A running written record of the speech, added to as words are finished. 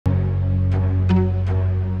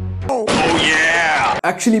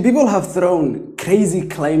Actually, people have thrown crazy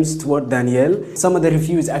claims toward Daniel. Some of the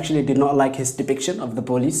reviews actually did not like his depiction of the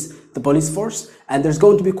police force, and there's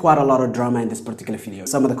going to be quite a lot of drama in this particular video.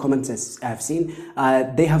 Some of the comments I've seen,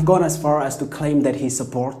 they have gone as far as to claim that he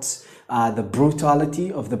supports the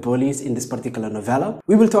brutality of the police in this particular novella.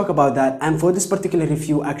 We will talk about that, and for this particular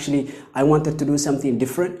review, actually, I wanted to do something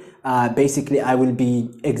different. Basically, I will be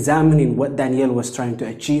examining what Daniel was trying to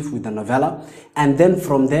achieve with the novella, and then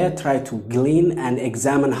from there try to glean and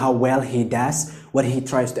examine how well he does what he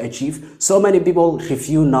tries to achieve. So many people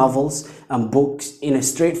review novels and books in a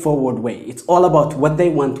straightforward way. It's all about what they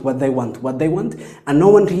want, and no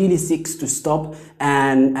one really seeks to stop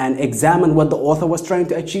and examine what the author was trying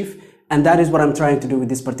to achieve. And that is what I'm trying to do with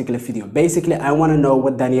this particular video. Basically, I want to know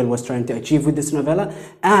what Daniel was trying to achieve with this novella,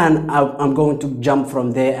 and I'm going to jump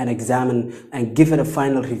from there and examine and give it a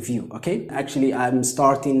final review, okay? Actually, I'm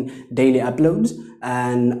starting daily uploads,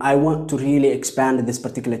 and I want to really expand this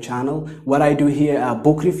particular channel. What I do here are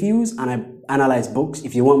book reviews, and I analyze books.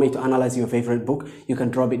 If you want me to analyze your favorite book, you can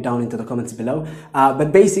drop it down into the comments below.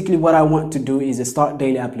 But basically, what I want to do is start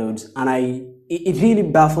daily uploads, and it really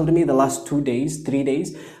baffled me the last 3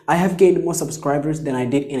 days. I have gained more subscribers than I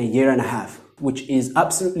did in a year and a half, which is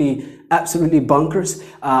absolutely bonkers.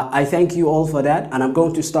 I thank you all for that, and I'm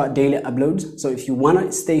going to start daily uploads. So if you want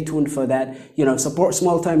to stay tuned for that, support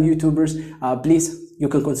small-time YouTubers, please, you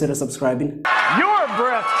can consider subscribing. You're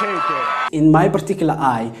breathtaking. In my particular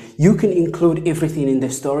eye, you can include everything in the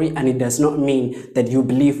story, and it does not mean that you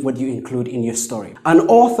believe what you include in your story. An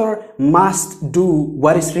author must do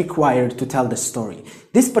what is required to tell the story.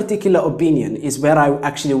 This particular opinion is where I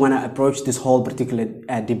actually want to approach this whole particular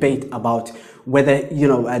debate about whether,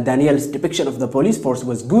 Daniel's depiction of the police force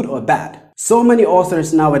was good or bad. So many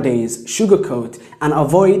authors nowadays sugarcoat and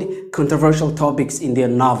avoid controversial topics in their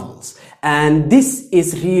novels. And this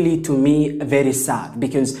is really, to me, very sad,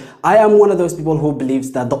 because I am one of those people who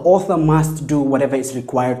believes that the author must do whatever is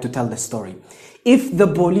required to tell the story. If the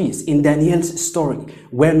police in Daniel's story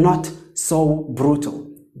were not so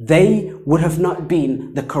brutal, they would have not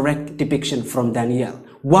been the correct depiction from Daniel.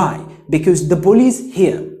 Why? Because the police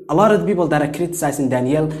here, a lot of the people that are criticizing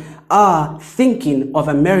Daniel are thinking of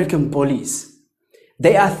American police.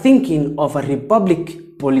 They are thinking of a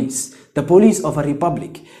republic police, the police of a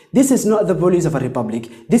republic. This is not the police of a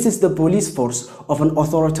republic. This is the police force of an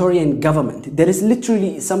authoritarian government. There is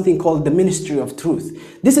literally something called the Ministry of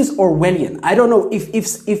Truth. This is Orwellian. I don't know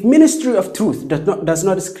if Ministry of Truth does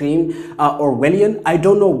not scream Orwellian. I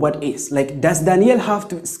don't know what is. Like, does Daniel have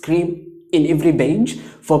to scream in every page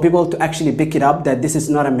for people to actually pick it up that this is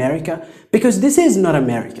not America? Because this is not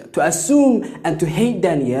America. To assume and to hate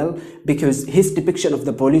Daniel because his depiction of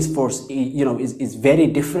the police force, is very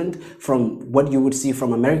different from what you would see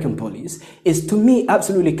from American police, is to me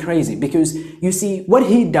absolutely crazy. Because you see, what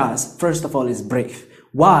he does, first of all, is brave.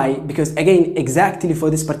 Why? Because again, exactly for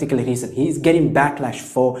this particular reason, he is getting backlash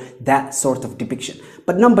for that sort of depiction.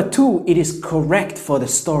 But number two, it is correct for the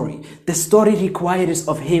story. The story requires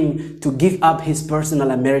of him to give up his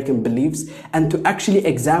personal American beliefs and to actually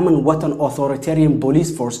examine what an authoritarian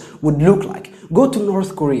police force would look like. Go to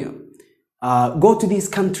North Korea. Go to these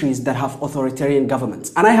countries that have authoritarian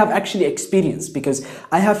governments. And I have actually experienced, because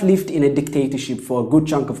I have lived in a dictatorship for a good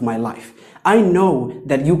chunk of my life. I know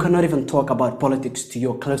that you cannot even talk about politics to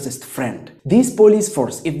your closest friend. These police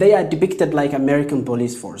force, if they are depicted like American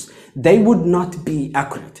police force, they would not be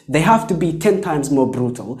accurate. They have to be 10 times more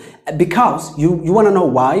brutal, because you want to know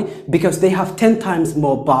why? Because they have 10 times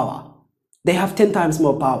more power. They have 10 times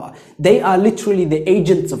more power. They are literally the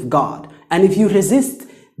agents of God. And if you resist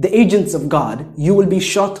the agents of God, you will be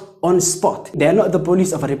shot on spot. They are not the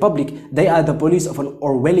police of a republic. They are the police of an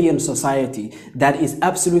Orwellian society that is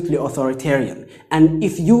absolutely authoritarian. And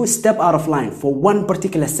if you step out of line for one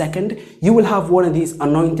particular second, you will have one of these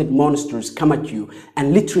anointed monsters come at you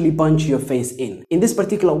and literally punch your face in. In this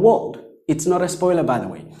particular world, it's not a spoiler, by the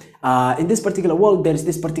way. In this particular world, there is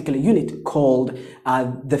this particular unit called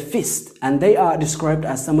the Fist, and they are described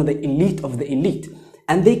as some of the elite of the elite.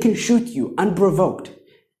 And they can shoot you unprovoked,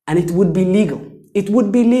 and it would be legal. It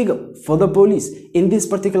would be legal for the police in this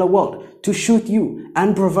particular world to shoot you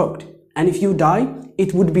unprovoked. And if you die,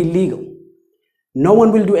 it would be legal. No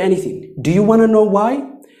one will do anything. Do you want to know why?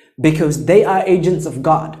 Because they are agents of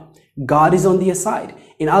God. God is on their side.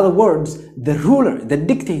 In other words, the ruler, the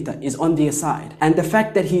dictator, is on their side. And the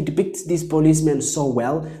fact that he depicts these policemen so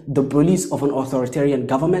well, the police of an authoritarian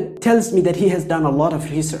government, tells me that he has done a lot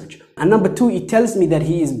of research. And number two, it tells me that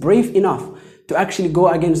he is brave enough to actually go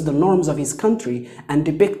against the norms of his country and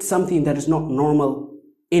depict something that is not normal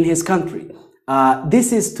in his country.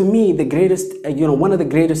 This is, to me, the greatest, one of the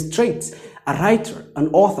greatest traits a writer, an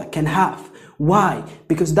author can have. Why?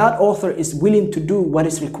 Because that author is willing to do what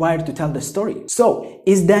is required to tell the story. So,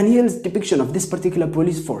 is Daniel's depiction of this particular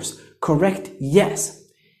police force correct? Yes.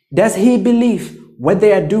 Does he believe what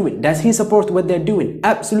they are doing? Does he support what they're doing?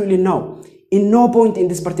 Absolutely no. In no point in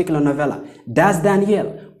this particular novella does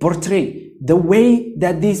Daniel portray the way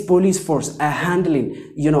that these police force are handling,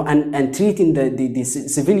 and treating the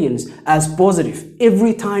civilians as positive.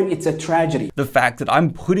 Every time it's a tragedy. The fact that I'm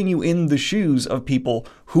putting you in the shoes of people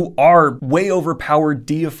who are way overpowered,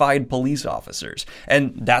 deified police officers.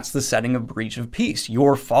 And that's the setting of Breach of Peace.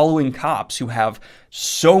 You're following cops who have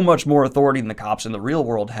so much more authority than the cops in the real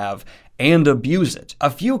world have, and abuse it.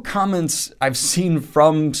 A few comments I've seen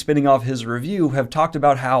from spinning off his review have talked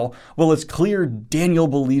about how, well, it's clear Daniel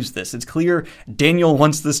believes this. It's clear Daniel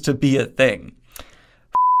wants this to be a thing.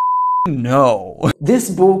 No.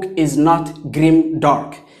 This book is not grim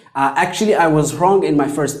dark. Actually, I was wrong in my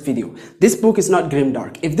first video. This book is not grim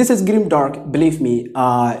dark. If this is grim dark, believe me,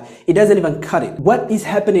 it doesn't even cut it. What is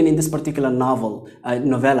happening in this particular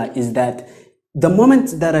novella is that the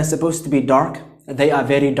moments that are supposed to be dark, they are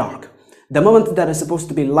very dark. The moments that are supposed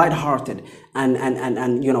to be lighthearted and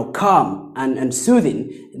calm and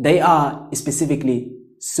soothing, they are specifically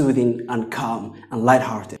soothing and calm and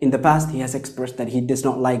lighthearted. In the past, he has expressed that he does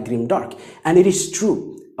not like grim dark, and it is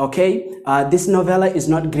true. Okay, this novella is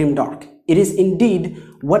not grim dark. It is indeed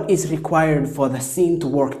what is required for the scene to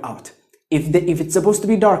work out. If it's supposed to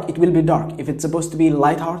be dark, it will be dark. If it's supposed to be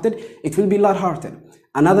lighthearted, it will be lighthearted.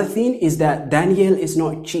 Another thing is that Daniel is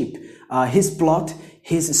not cheap. His plot,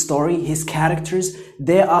 his story, his characters,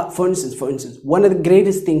 they are, for instance, one of the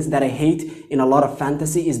greatest things that I hate in a lot of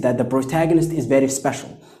fantasy is that the protagonist is very special.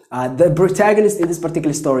 The protagonist in this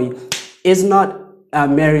particular story is not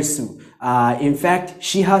Mary Sue. In fact,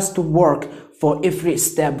 she has to work for every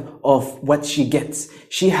step of what she gets.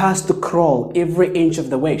 She has to crawl every inch of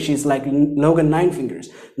the way. She's like Logan Nine Fingers.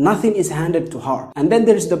 Nothing is handed to her. And then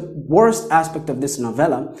there's the worst aspect of this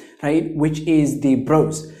novella, right, which is the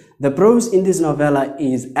prose. The prose in this novella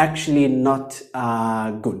is actually not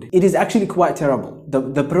good. It is actually quite terrible.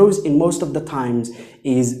 The prose in most of the times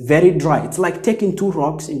is very dry. It's like taking two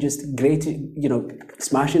rocks and just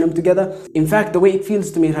smashing them together. In fact, the way it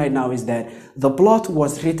feels to me right now is that the plot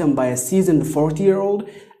was written by a seasoned 40-year-old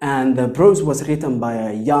and the prose was written by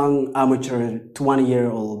a young amateur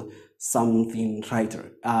 20-year-old something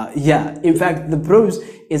writer. In fact, the prose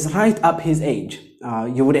is right up his age.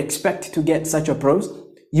 You would expect to get such a prose.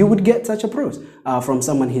 You would get such a prose from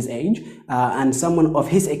someone his age and someone of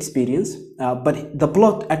his experience, but the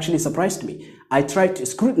plot actually surprised me. I tried to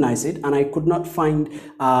scrutinize it and I could not find,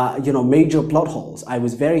 major plot holes. I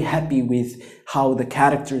was very happy with how the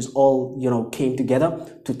characters all, came together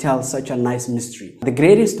to tell such a nice mystery. The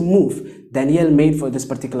greatest move Daniel made for this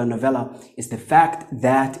particular novella is the fact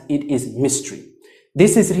that it is mystery.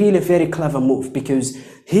 This is really a very clever move because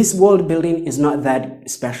his world building is not that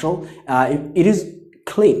special. It is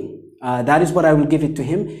clean. That is what I will give it to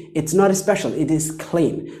him. It's not special, it is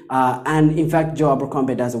clean. And in fact, Joe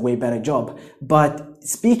Abercrombie does a way better job. But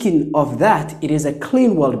speaking of that, it is a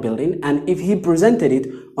clean world building. And if he presented it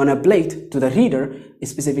on a plate to the reader,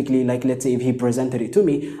 specifically, like let's say if he presented it to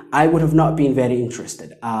me, I would have not been very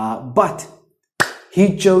interested. But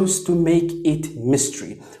he chose to make it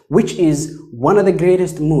mystery, which is one of the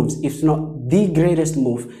greatest moves, if not the greatest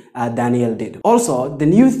move Daniel did. Also, the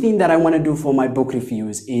new thing that I want to do for my book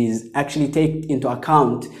reviews is actually take into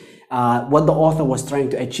account what the author was trying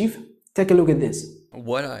to achieve. Take a look at this.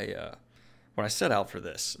 When I set out for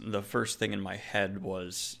this, the first thing in my head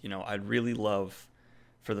was, I'd really love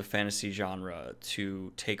for the fantasy genre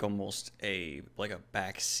to take almost a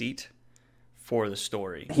back seat for the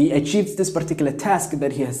story. He achieves this particular task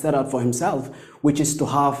that he has set out for himself, which is to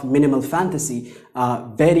have minimal fantasy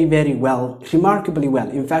very, very well, remarkably well.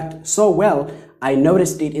 In fact, so well, I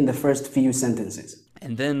noticed it in the first few sentences.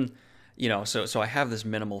 And then, so I have this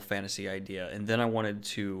minimal fantasy idea, and then I wanted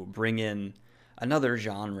to bring in another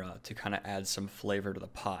genre to kind of add some flavor to the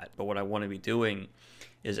pot. But what I want to be doing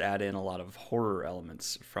is add in a lot of horror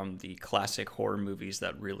elements from the classic horror movies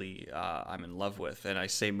that really I'm in love with. And I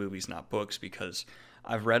say movies, not books, because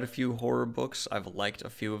I've read a few horror books. I've liked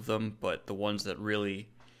a few of them, but the ones that really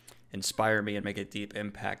inspire me and make a deep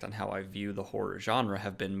impact on how I view the horror genre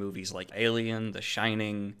have been movies like Alien, The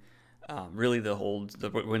Shining, really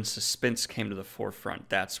when suspense came to the forefront,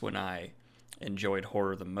 that's when I enjoyed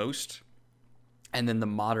horror the most. And then the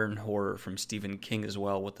modern horror from Stephen King as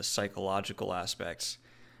well, with the psychological aspects.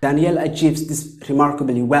 Danielle achieves this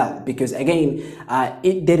remarkably well because again,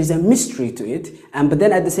 there is a mystery to it, but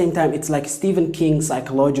then at the same time, it's like Stephen King's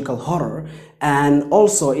psychological horror, and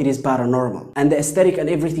also it is paranormal. And the aesthetic and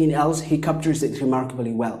everything else, he captures it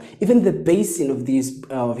remarkably well. Even the pacing of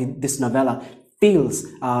this novella feels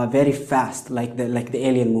very fast, like the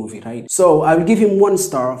Alien movie, right? So I will give him 1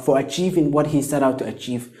 star for achieving what he set out to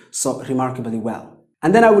achieve so remarkably well.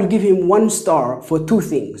 And then I will give him 1 star for 2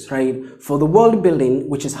 things, right? For the world building,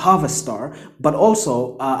 which is half a star, but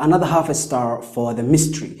also another half a star for the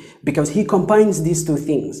mystery, because he combines these 2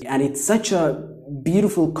 things, and it's such a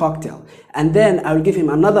beautiful cocktail. And then I will give him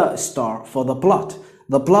another star for the plot.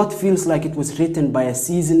 The plot feels like it was written by a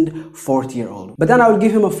seasoned 40-year-old. But then I will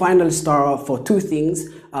give him a final star for 2 things.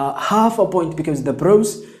 Half a point because the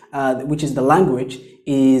prose, which is the language,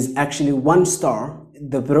 is actually 1 star.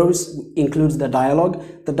 The prose includes the dialogue.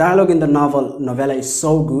 The dialogue in the novella is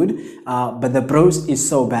so good, but the prose is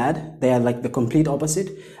so bad. They are like the complete opposite.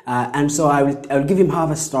 And so I will give him half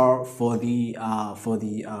a star for the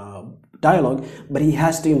dialogue, but he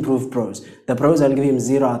has to improve prose. The prose I'll give him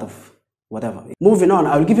 0 out of whatever. Moving on,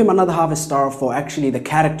 I'll give him another half a star for actually the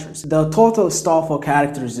characters. The total star for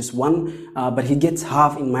characters is 1, but he gets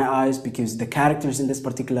half in my eyes because the characters in this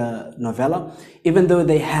particular novella, even though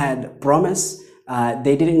they had promise,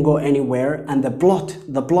 they didn't go anywhere, and the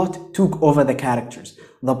plot took over the characters.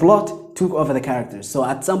 The plot took over the characters. So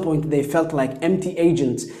at some point they felt like empty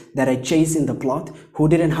agents that are chasing the plot who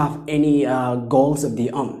didn't have any goals of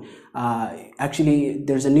their own. Actually,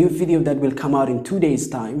 there's a new video that will come out in 2 days'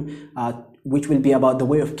 time, which will be about the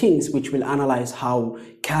Way of Kings, which will analyze how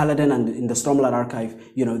Kaladin and in the Stormlight Archive,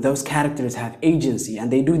 those characters have agency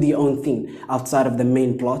and they do their own thing outside of the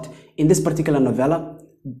main plot. In this particular novella,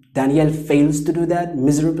 Danielle fails to do that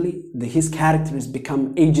miserably. His characters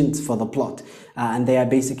become agents for the plot, and they are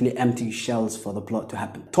basically empty shells for the plot to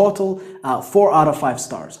happen. Total, 4 out of 5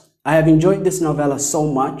 stars. I have enjoyed this novella so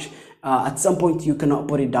much. At some point you cannot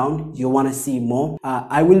put it down. You want to see more.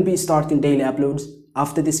 I will be starting daily uploads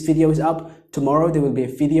after this video is up. Tomorrow there will be a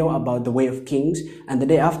video about the Way of Kings, and the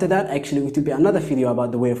day after that actually it will be another video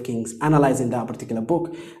about the Way of Kings, analyzing that particular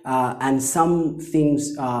book, and some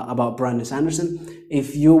things about Brandon Sanderson.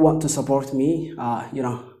 If you want to support me,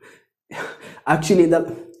 actually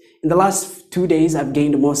in the last 2 days I've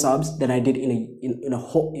gained more subs than I did in a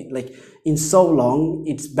whole, like in so long.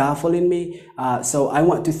 It's baffling me. So I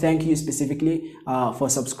want to thank you specifically for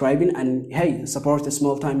subscribing, and hey, support a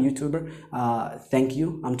small-time YouTuber. Thank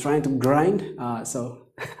you. I'm trying to grind, so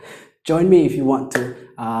join me if you want to.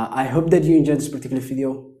 I hope that you enjoyed this particular video.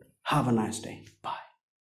 Have a nice day. Bye.